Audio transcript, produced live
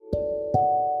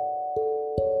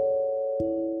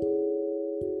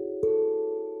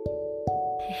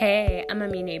Hey, I'm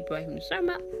Amina Ibrahim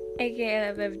Sharma,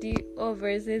 aka LFFD or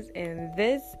Versus, and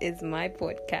this is my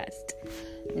podcast,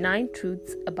 9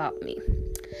 Truths About Me.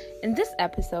 In this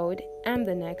episode and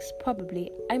the next, probably,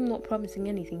 I'm not promising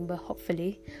anything, but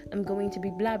hopefully, I'm going to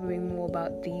be blabbering more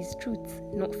about these truths,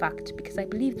 not fact, because I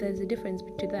believe there's a difference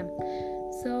between them.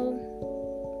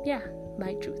 So, yeah,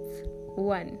 my truths.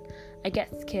 1. I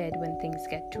get scared when things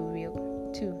get too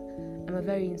real. 2. I'm a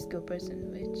very insecure person,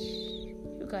 which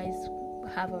you guys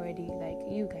have already,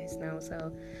 you guys know,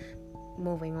 so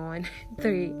moving on.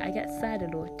 3. I get sad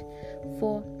a lot.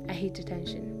 4. I hate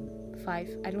attention.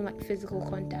 5. I don't like physical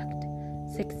contact.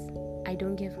 6. I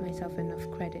don't give myself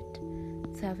enough credit.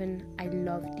 7. I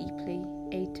love deeply.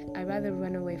 8. I rather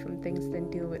run away from things than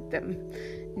deal with them.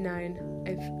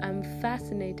 9. I'm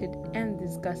fascinated and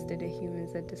disgusted at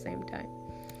humans at the same time.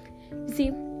 You see,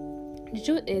 the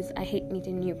truth is, I hate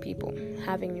meeting new people,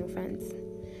 having new friends.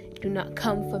 Do not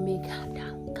come for me. Calm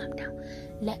down.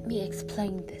 Let me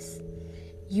explain this.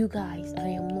 You guys, I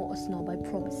am not a snob, I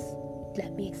promise.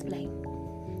 Let me explain.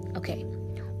 Okay,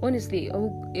 honestly,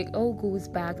 it all goes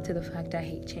back to the fact I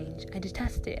hate change. I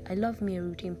detest it. I love me a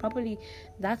routine. Probably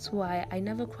that's why I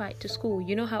never cried to school.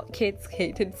 You know how kids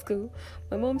hated school?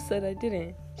 My mom said I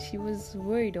didn't. She was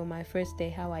worried on my first day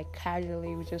how I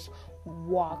casually just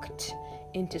walked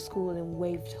into school and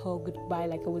waved her goodbye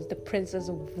like I was the Princess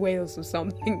of Wales or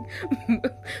something.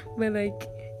 But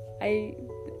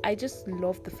I just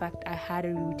love the fact I had a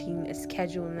routine, a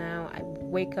schedule now. I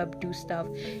wake up, do stuff,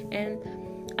 and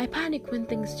I panic when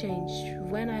things change,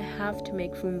 when I have to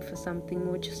make room for something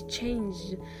or just change.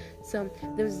 So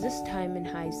there was this time in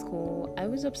high school, I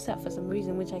was upset for some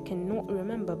reason which I cannot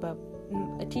remember, but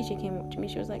a teacher came up to me.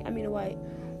 She was like, Amina,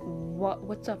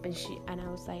 what's up? And I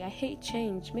was like, I hate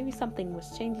change. Maybe something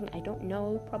was changing, I don't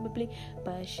know, probably.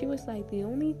 But she was like, the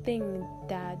only thing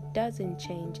that doesn't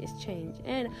change is change.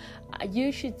 And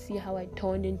you should see how I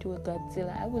turned into a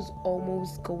Godzilla. I was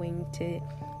almost going to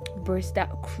burst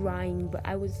out crying, but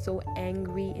I was so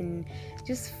angry and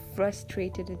just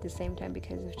frustrated at the same time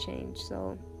because of change.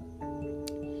 So,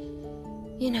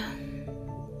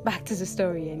 back to the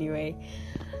story anyway.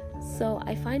 So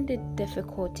I find it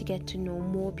difficult to get to know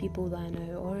more people than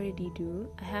I already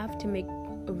do. I have to make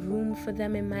a room for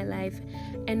them in my life,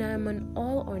 and I'm an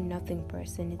all or nothing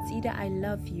person. It's either I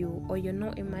love you or you're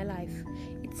not in my life.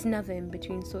 It's never in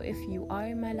between. So if you are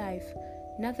in my life,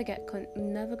 never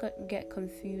get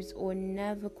confused or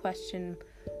never question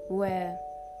where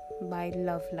my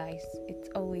love lies. It's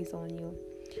always on you.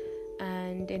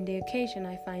 And in the occasion,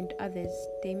 I find others,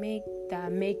 they make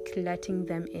letting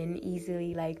them in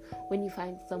easily. Like when you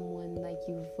find someone like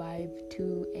you vibe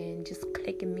to and just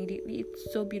click immediately,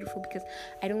 it's so beautiful because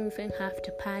I don't even have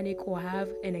to panic or have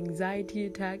an anxiety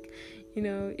attack.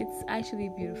 It's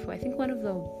actually beautiful. I think one of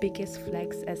the biggest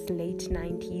flex as late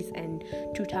 90s and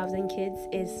 2000 kids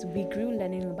is we grew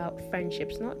learning about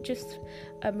friendships, not just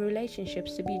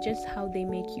relationships, to be just how they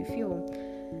make you feel.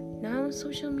 Now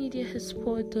social media has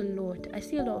spoiled a lot. I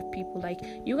see a lot of people,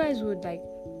 you guys would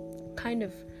kind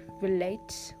of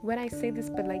relate when I say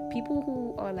this, but people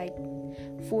who are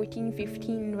 14,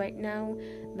 15 right now,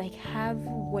 have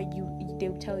what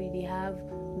they'll tell you they have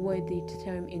what they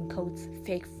term in quotes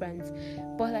fake friends.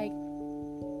 But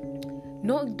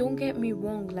no, don't get me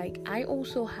wrong, I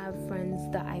also have friends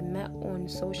that I met on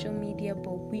social media,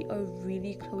 but we are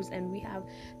really close and we have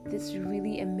this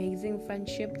really amazing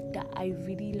friendship that I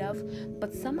really love.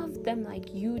 But some of them,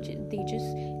 they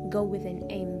just go with an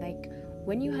aim.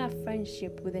 When you have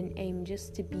friendship with an aim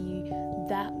just to be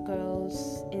that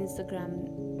girl's Instagram,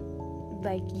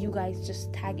 you guys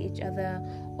just tag each other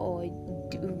or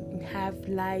have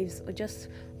lives, or just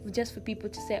for people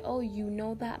to say, oh,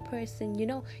 that person,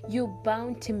 you're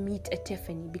bound to meet a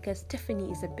Tiffany, because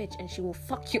Tiffany is a bitch and she will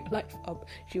fuck your life up.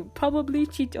 She'll probably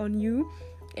cheat on you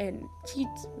and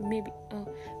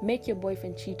make your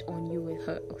boyfriend cheat on you with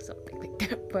her or something like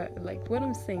that. But what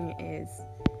I'm saying is,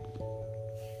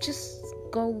 just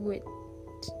go with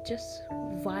just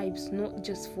vibes, not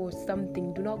just for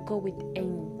something. Do not go with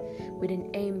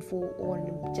an aim for or an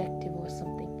objective or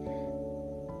something.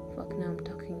 Fuck, now I'm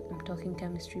talking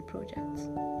chemistry projects,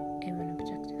 aim and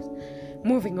objectives.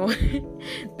 Moving on.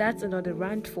 That's another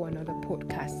rant for another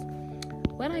podcast.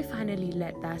 When I finally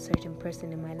let that certain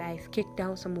person in my life kick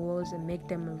down some walls and make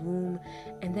them a room,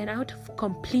 and then out of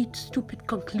complete stupid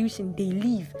conclusion they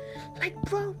leave,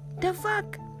 bro, the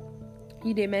fuck?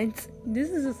 They meant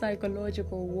this is a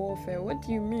psychological warfare. What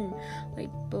do you mean?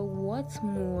 But what's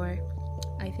more,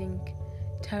 I think,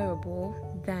 terrible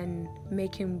than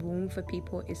making room for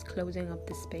people is closing up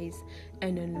the space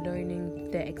and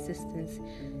unlearning their existence.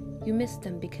 You miss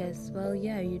them because, well,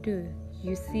 yeah, you do.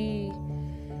 You see,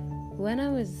 when I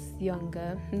was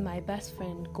younger, my best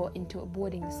friend got into a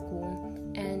boarding school,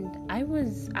 and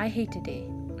I hated it.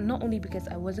 Not only because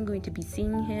I wasn't going to be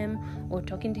seeing him or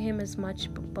talking to him as much,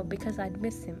 but because I'd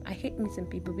miss him. I hate missing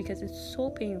people because it's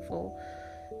so painful.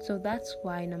 So that's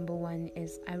why number one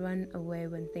is I run away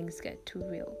when things get too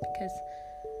real, because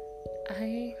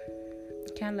I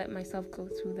can't let myself go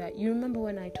through that. You remember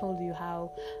when I told you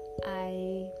how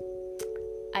I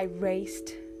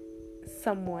raced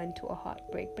someone to a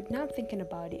heartbreak? But now thinking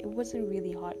about it wasn't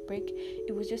really heartbreak.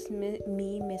 It was just me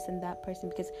missing that person,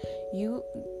 because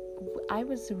I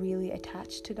was really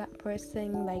attached to that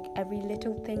person. Like every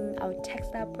little thing, I would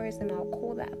text that person, I'll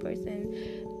call that person,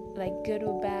 like good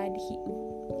or bad,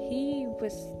 he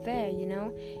was there,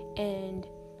 and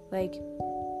like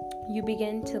you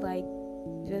begin to like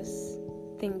just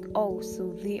think, oh,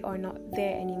 so they are not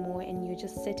there anymore, and you're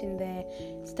just sitting there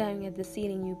staring at the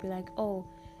ceiling. You'd be like, oh,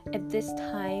 at this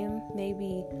time,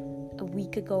 maybe a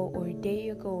week ago or a day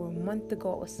ago or a month ago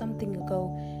or something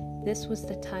ago, this was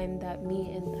the time that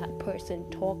me and that person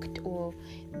talked, or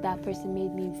that person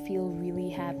made me feel really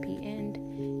happy. And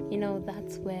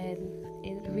that's when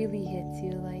it really hits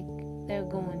you, like they're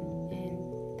gone,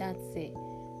 and that's it.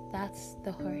 That's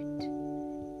the hurt.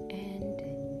 And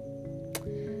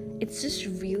it's just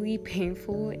really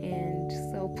painful. And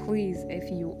so please, if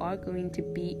you are going to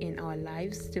be in our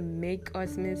lives to make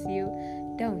us miss you,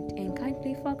 don't, and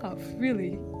kindly fuck off,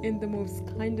 really, in the most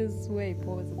kindest way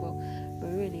possible.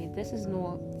 But really, this is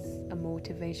not a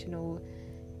motivational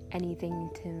anything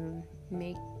to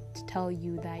tell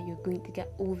you that you're going to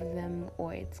get over them,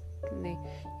 or you're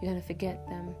gonna forget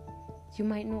them. You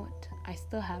might not. I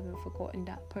still haven't forgotten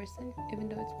that person, even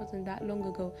though it wasn't that long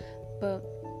ago. But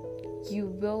you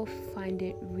will find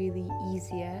it really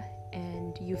easier,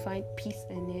 and you find peace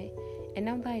in it. And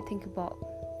now that I think about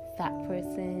that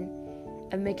person,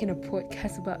 I'm making a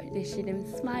podcast about this shit, I'm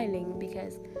smiling,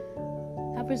 because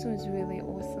that person was really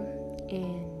awesome.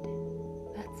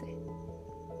 And that's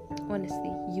it.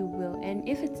 Honestly, you will. And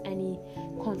if it's any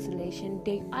consolation,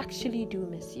 they actually do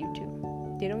miss you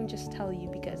too. They don't just tell you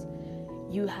because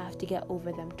you have to get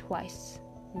over them twice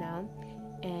now.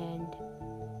 And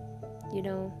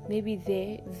maybe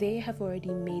they have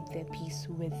already made their peace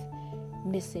with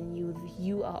missing you.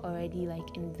 You are already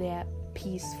like in their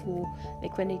peaceful,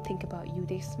 like when they think about you,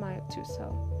 they smile too.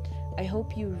 So I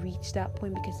hope you reach that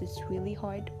point, because it's really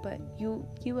hard, but you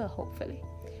will, hopefully,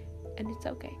 and it's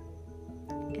okay.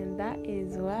 And that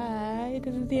is why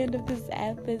this is the end of this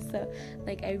episode.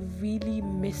 Like, I really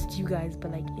missed you guys,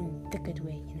 but like in the good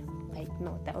way, like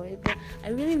not that way, but I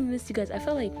really missed you guys. I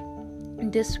felt like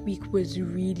this week was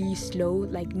really slow,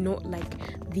 like not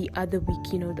like the other week.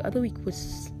 The other week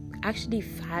was actually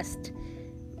fast,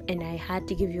 and I had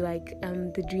to give you like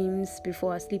the dreams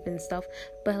before I sleep and stuff.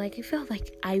 But like I felt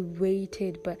like I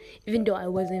waited, but even though I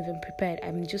wasn't even prepared,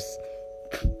 I'm just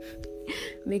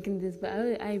making this. But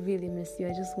I really miss you.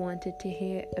 I just wanted to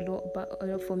hear a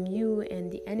lot from you,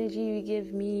 and the energy you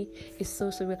give me is so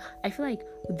surreal. I feel like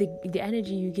the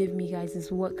energy you give me, guys,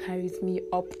 is what carries me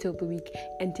up till the week.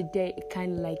 And today it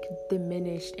kind of like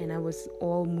diminished, and I was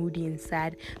all moody and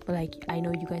sad. But like I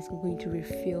know you guys are going to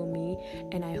refill me,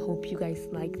 and I hope you guys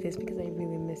like this, because I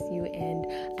really miss you. And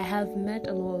I have met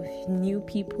a lot of new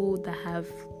people that have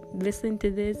listen to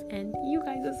this, and you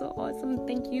guys are so awesome.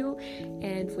 Thank you,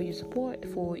 and for your support,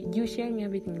 for you sharing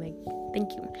everything. Like,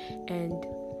 thank you, and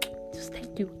just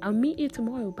thank you. I'll meet you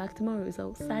back tomorrow,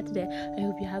 so Saturday. I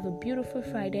hope you have a beautiful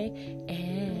Friday,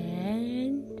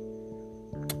 and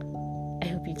I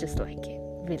hope you just like it,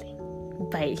 really.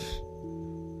 Bye.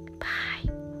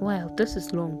 Wow, this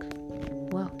is long.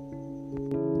 Wow.